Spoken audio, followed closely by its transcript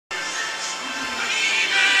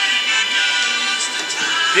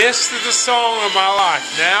This is the song of my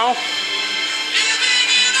life. Now,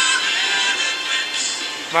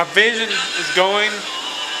 my vision is going.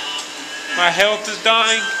 My health is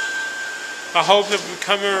dying. My hopes of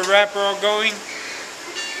becoming a rapper are going.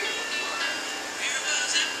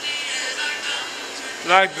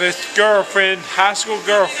 Like this girlfriend, high school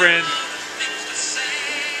girlfriend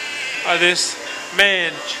of this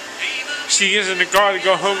man. She gets in the car to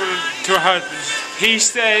go home to her husband. He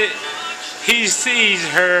said he sees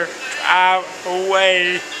her drive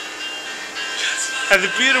away as the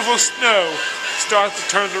beautiful snow starts to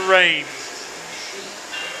turn to rain.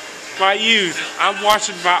 My youth, I'm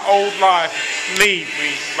watching my old life leave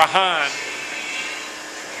me behind.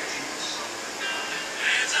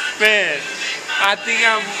 Man, I think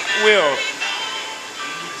I will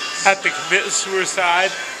have to commit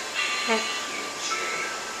suicide.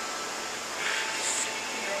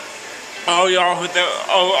 All y'all,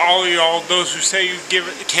 those who say you give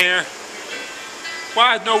it care.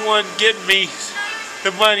 Why is no one getting me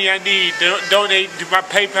the money I need to donate to my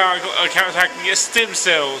PayPal account so I can get stem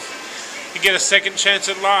cells and get a second chance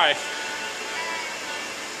at life?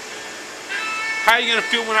 How are you gonna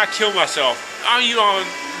feel when I kill myself? Are you all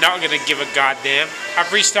not gonna give a goddamn?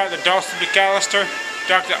 I've reached out to Dawson McAllister,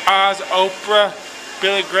 Dr. Oz, Oprah,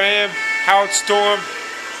 Billy Graham, Howard Storm.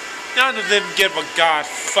 None of them give a god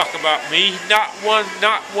fuck about me. Not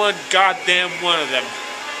one goddamn one of them.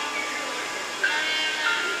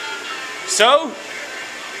 So,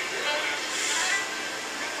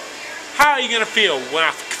 how are you gonna feel when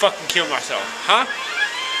I fucking kill myself, huh?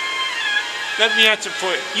 Let me answer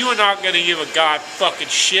for it. You are not gonna give a god fucking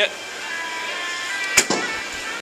shit.